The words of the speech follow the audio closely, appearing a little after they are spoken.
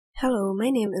Hello, my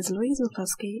name is Louise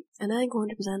McCluskey, and I'm going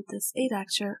to present this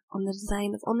lecture on the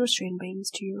design of unrestrained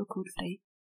beams to Eurocode 3.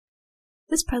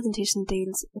 This presentation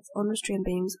deals with unrestrained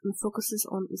beams and focuses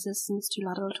on resistance to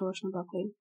lateral torsional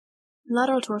buckling.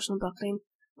 Lateral torsional buckling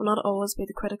will not always be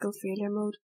the critical failure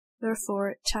mode,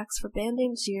 therefore checks for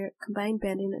bending, shear, combined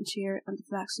bending and shear and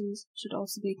deflections should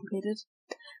also be completed,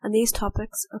 and these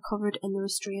topics are covered in the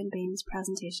restrained beams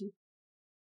presentation.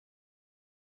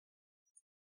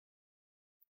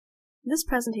 This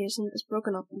presentation is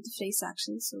broken up into 3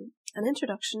 sections, so an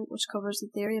introduction which covers the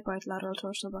theory about lateral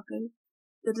torsional buckling,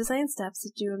 the design steps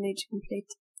that you will need to complete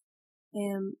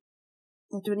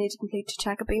to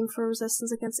check a beam for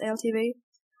resistance against LTB,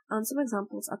 and some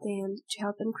examples at the end to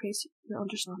help increase your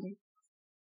understanding.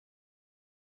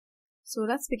 So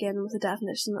let's begin with the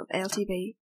definition of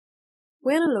LTB.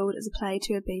 When a load is applied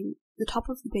to a beam, the top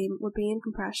of the beam will be in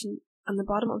compression and the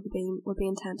bottom of the beam will be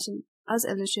in tension, as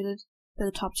illustrated by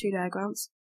the top 2 diagrams.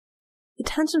 The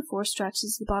tension force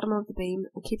stretches the bottom of the beam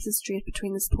and keeps it straight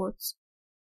between the supports.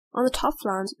 On the top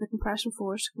flange, the compression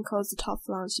force can cause the top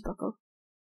flange to buckle.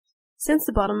 Since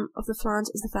the bottom of the flange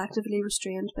is effectively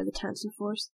restrained by the tension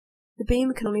force, the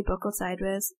beam can only buckle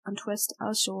sideways and twist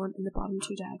as shown in the bottom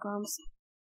 2 diagrams.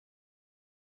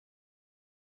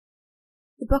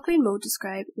 The buckling mode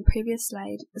described in the previous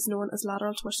slide is known as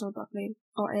lateral torsional buckling,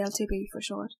 or LTB for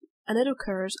short, and it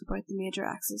occurs about the major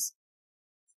axis.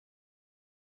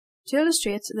 To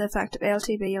illustrate the effect of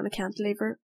LTB on a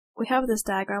cantilever, we have this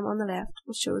diagram on the left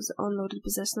which shows the unloaded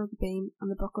position of the beam and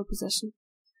the buckled position.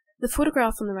 The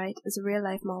photograph on the right is a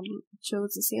real-life model that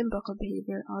shows the same buckled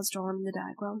behaviour as drawn in the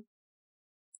diagram.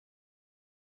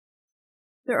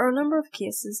 There are a number of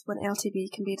cases when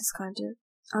LTB can be discounted,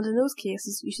 and in those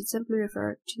cases you should simply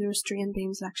refer to the restrained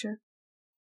beams lecture.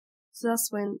 So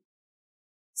that's when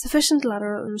sufficient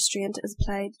lateral restraint is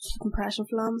applied to the compression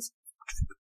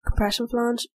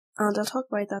flange, and I'll talk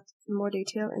about that in more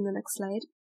detail in the next slide.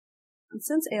 And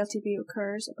since LTB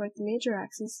occurs about the major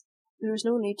axis, there is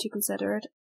no need to consider it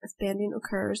if bending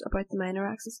occurs about the minor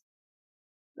axis.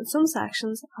 And some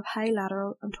sections have high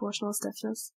lateral and torsional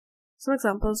stiffness. Some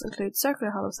examples include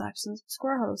circular hollow sections,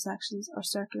 square hollow sections, or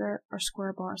circular or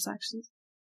square bar sections.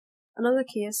 Another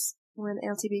case when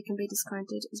LTB can be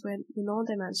discounted is when the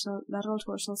non-dimensional lateral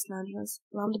torsional slenderness,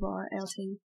 lambda bar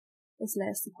LT, is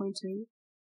less than 0.2.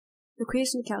 The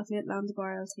equation to calculate lambda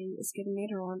bar LT is given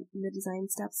later on in the design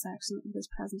steps section of this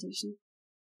presentation,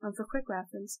 and for quick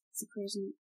reference, it's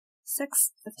equation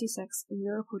 656 in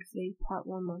Eurocode 3 Part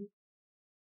 1.1.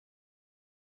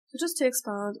 So just to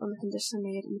expand on the condition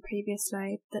made in the previous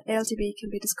slide that LTB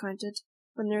can be discounted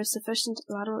when there is sufficient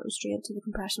lateral restraint to the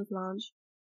compression flange.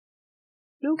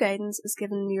 No guidance is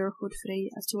given in Eurocode 3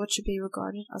 as to what should be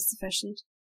regarded as sufficient.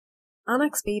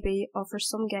 Annex BB offers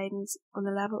some guidance on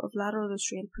the level of lateral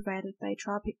restraint provided by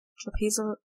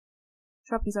trapezoidal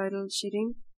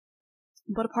sheeting,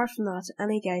 but apart from that,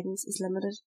 any guidance is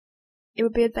limited. It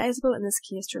would be advisable in this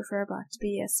case to refer back to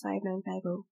BS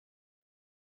 5950.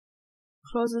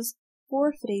 Clauses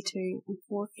 432 and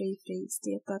 433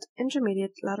 state that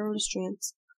intermediate lateral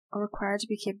restraints are required to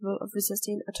be capable of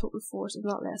resisting a total force of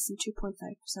not less than 2.5%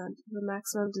 of the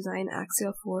maximum design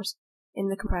axial force in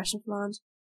the compression flange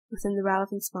within the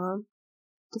relevant span,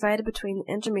 divided between the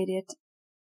intermediate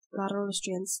lateral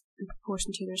restraints in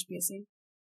proportion to their spacing.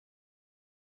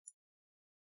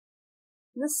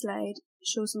 This slide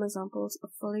shows some examples of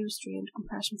fully restrained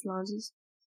compression flanges.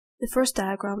 The first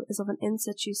diagram is of an in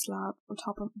situ slab on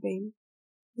top of the beam.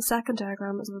 The second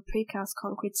diagram is of a precast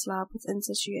concrete slab with in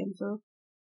situ infill.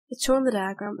 It's shown in the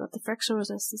diagram that the frictional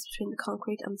resistance between the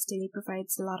concrete and the steel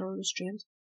provides the lateral restraint.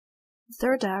 The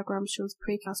third diagram shows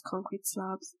precast concrete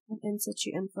slabs with in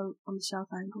situ infill on the shelf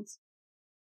angles.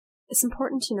 It's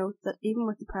important to note that even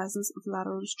with the presence of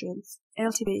lateral restraints,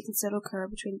 LTB can still occur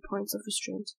between the points of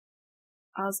restraint,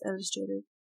 as illustrated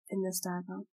in this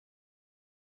diagram.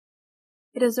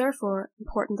 It is therefore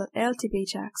important that LTB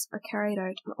checks are carried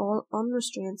out on all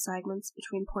unrestrained segments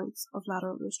between points of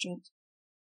lateral restraint.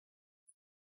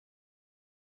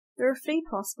 There are 3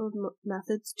 possible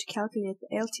methods to calculate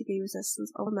the LTB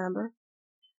resistance of a member.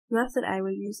 The method I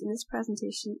will use in this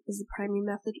presentation is the primary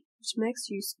method, which makes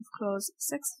use of clause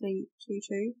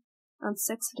 6322 and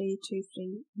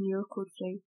 6323 in Eurocode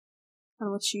 3,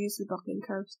 and which use the buckling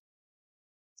curves.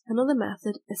 Another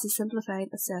method is the simplified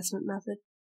assessment method,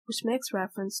 which makes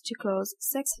reference to clause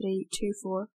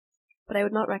 6324, but I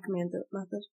would not recommend that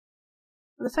method.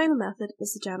 And the final method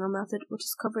is the general method, which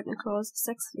is covered in clause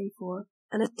 634,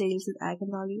 and it deals with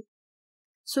eigenvalue.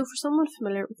 So for someone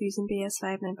familiar with using BS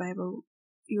 5950,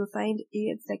 you will find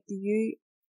U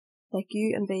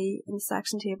and V in the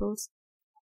section tables.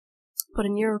 but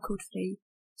in Eurocode 3,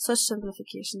 such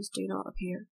simplifications do not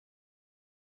appear.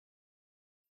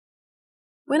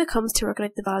 When it comes to working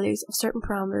out the values of certain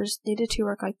parameters needed to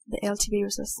work out the LTB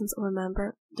resistance of a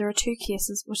member, there are two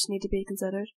cases which need to be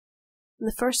considered. And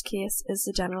the first case is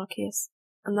the general case,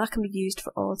 and that can be used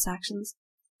for all sections.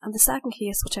 And the second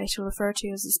case, which I shall refer to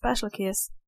as the special case,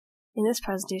 in this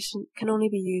presentation can only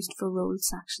be used for rolled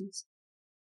sections.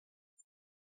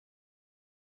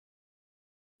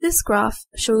 This graph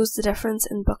shows the difference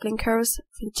in buckling curves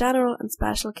for the general and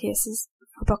special cases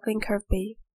for buckling curve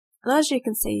B. And as you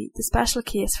can see, the special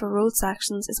case for rolled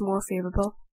sections is more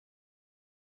favourable.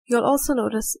 You'll also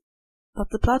notice that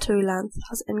the plateau length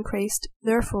has increased,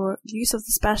 therefore the use of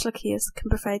the special case can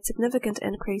provide significant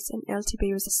increase in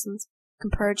LTB resistance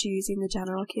compared to using the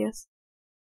general case.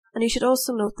 And you should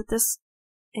also note that this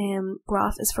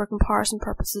graph is for comparison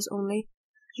purposes only.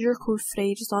 Eurocode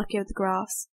 3 does not give the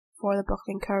graphs for the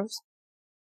buckling curves.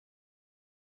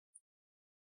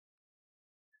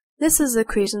 This is the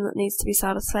equation that needs to be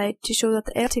satisfied to show that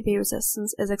the LTB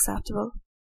resistance is acceptable,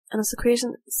 and it's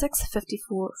equation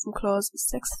 654 from clause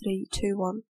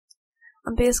 6321.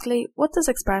 And basically, what this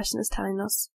expression is telling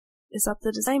us is that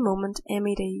the design moment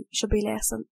MED should be less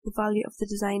than the value of the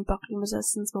design buckling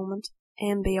resistance moment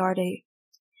MBRD.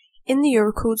 In the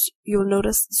Eurocodes, you will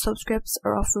notice the subscripts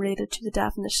are often related to the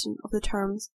definition of the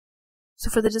terms. So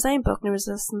for the design buckling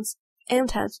resistance, M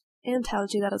tells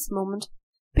you that it's the moment,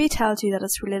 B tells you that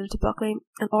it's related to buckling,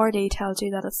 and RD tells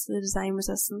you that it's the design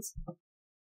resistance.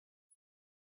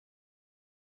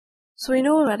 So we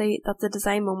know already that the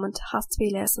design moment has to be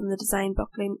less than the design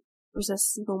buckling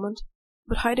resistance moment.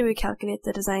 But how do we calculate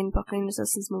the design buckling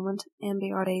resistance moment,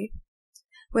 MBRD?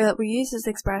 Well, we use this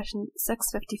expression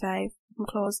 655 from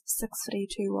clause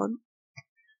 6321,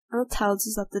 and it tells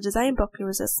us that the design buckling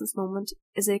resistance moment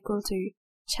is equal to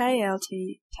chi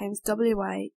LT times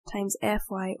WY times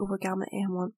FY over gamma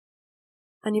M1.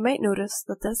 And you might notice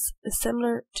that this is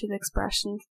similar to the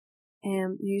expression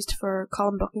used for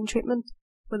column buckling treatment,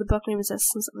 where the buckling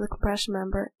resistance of the compression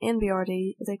member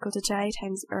NBRD is equal to chi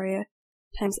times area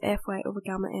times Fy over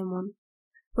gamma M1,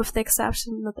 with the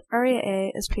exception that the area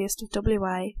A is placed with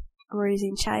WY and we're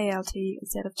using chi LT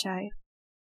instead of chi.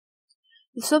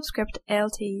 The subscript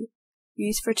LT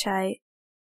used for chi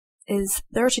is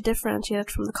there to differentiate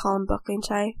it from the column buckling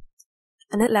chi,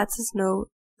 and it lets us know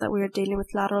that we are dealing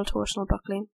with lateral torsional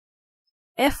buckling.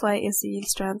 Fy is the yield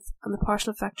strength, and the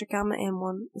partial factor gamma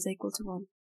M1 is equal to 1.